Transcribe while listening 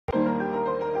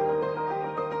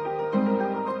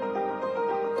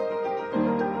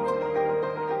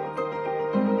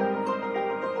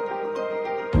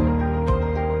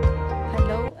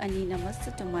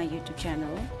my YouTube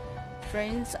channel.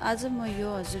 Friends, आज म यो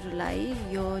हजुरलाई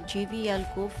यो JbL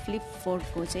को Flip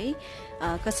 4 को चाहिँ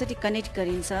कसरी कनेक्ट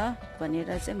गरिन्छ भनेर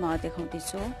चाहिँ म देखाउँदै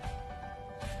छु.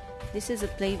 This is a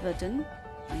play button,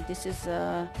 and this is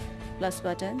a plus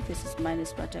button, this is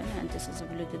minus button, and this is a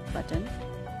Bluetooth button.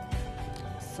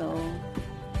 So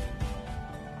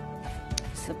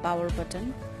it's a power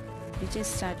button. यो चाहिँ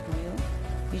स्टार्ट भयो.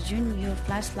 यो जुन यो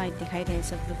फ्ल्यास लाइट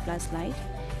देखाइरहेछ ब्लू फ्ल्यास लाइट,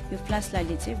 यो flash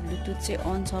लाइटले चाहिँ Bluetooth चाहिँ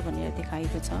अन छ भनेर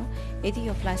देखाएको छ. यदि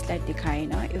यो फ्ल्यास लाइट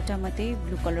देखाएन, एउटा मात्रै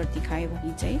ब्लू कलर देखायो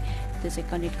भने चाहिँ त्यो चाहिँ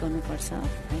कनेक्ट गर्नुपर्छ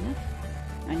हैन.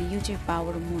 अनि यो चाहिँ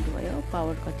पावर मोड भयो,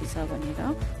 पावर कति छ भनेर.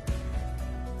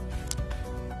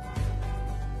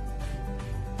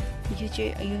 यो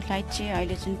लाइट चाहिँ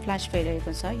अहिले जुन फ्ल्यास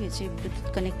भइरहेको छ यो चाहिँ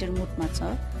ब्लुटुथ कनेक्टर मोडमा छ.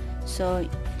 सो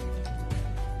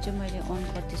जो मैले अन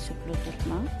गर्दैछु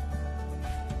ब्लुटुथमा,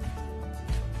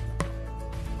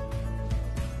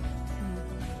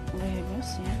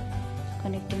 हेर्नुहोस् यहाँ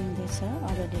कनेक्टिङ हुँदैछ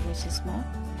अदर डिभाइसेसमा.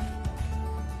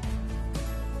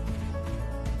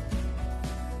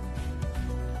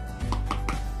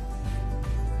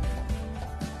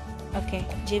 ओके,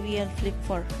 JbL Flip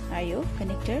 4 आयो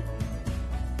कनेक्टर.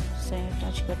 सो यहाँ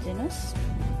टच गरिदिनुहोस्.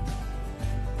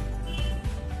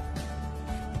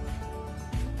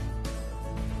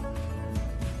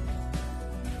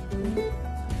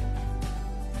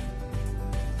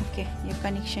 ओके, यो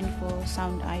कनेक्सनको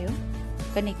साउन्ड आयो,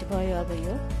 कनेक्ट भयो. अब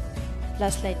यो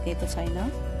फ्ल्यास लाइट दिएको छैन.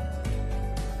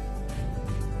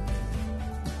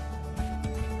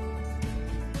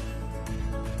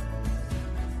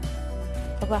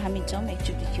 अब हामी जाउँ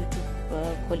एकचोटि युट्युब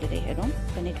खोलेर हेरौँ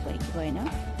कनेक्ट भयो कि भएन.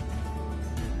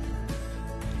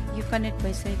 यो कनेक्ट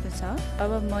भइसकेको छ.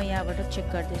 अब म यहाँबाट चेक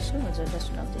गर्दैछु, हजुरलाई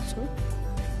सुनाउँदैछु.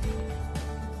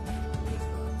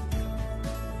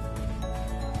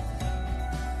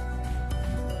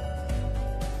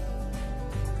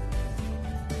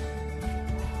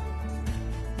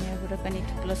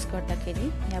 कनेक्ट प्लस गर्दाखेरि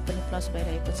यहाँ पनि प्लस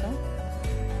भइरहेको छ.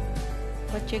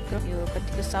 चेक गरौँ यो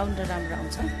कतिको साउन्ड राम्रो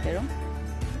आउँछ, हेरौँ.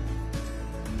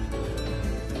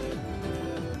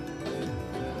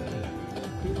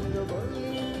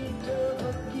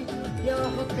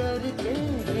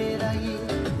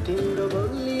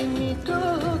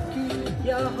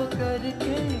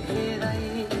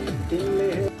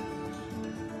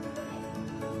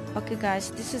 Okay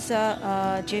guys, this is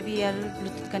a JbL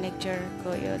Bluetooth connector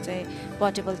को यो चाहिँ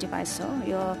पोर्टेबल डिभाइस हो.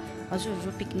 यो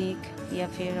हजुरहरू पिकनिक या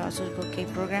फिर हजुरको केही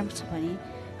प्रोग्राम छ भने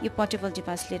यो पोर्टेबल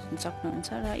डिभाइस लिएर सक्नुहुन्छ.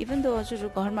 र इभन दो हजुरहरू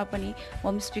घरमा पनि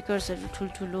होम स्पिकर्सहरू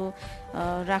ठुल्ठुलो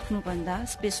राख्नुभन्दा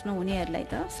स्पेस नहुनेहरूलाई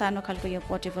त सानो खालको यो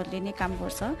पोर्टेबलले नै काम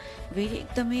गर्छ. भेरी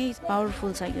एकदमै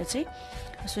पावरफुल छ. यो चाहिँ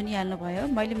सुनिहाल्नु भयो,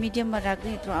 मैले मिडियममा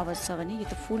राख्दै यत्रो आवाज छ भने यो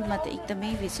त फुलमा त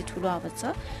एकदमै बेसी ठुलो आवाज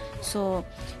छ. सो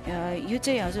यो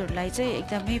चाहिँ हजुरहरूलाई चाहिँ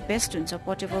एकदमै बेस्ट हुन्छ.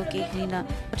 पोर्टेबल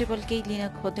केही लिन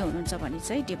खोज्दै हुनुहुन्छ भने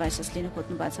चाहिँ, डिभाइसेस लिन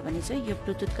खोज्नु भएको छ भने चाहिँ यो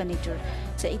ब्लुटुथ कनेक्टर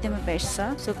चाहिँ एकदमै बेस्ट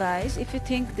छ. So guys, if you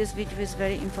think this video is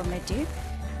very informative,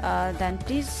 then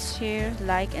please share,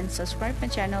 like and subscribe my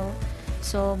channel.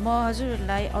 So म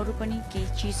हजुरहरूलाई अरू पनि केही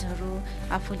चिजहरू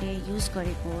आफूले युज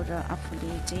गरेको र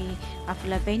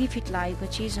आफूलाई बेनिफिट लागेको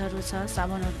चिजहरू छ,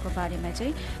 सामानहरूको बारेमा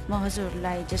चाहिँ म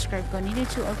हजुरहरूलाई डिस्क्राइब गर्ने नै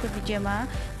छु अर्को भिडियोमा.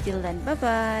 Till then, bye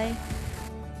bye.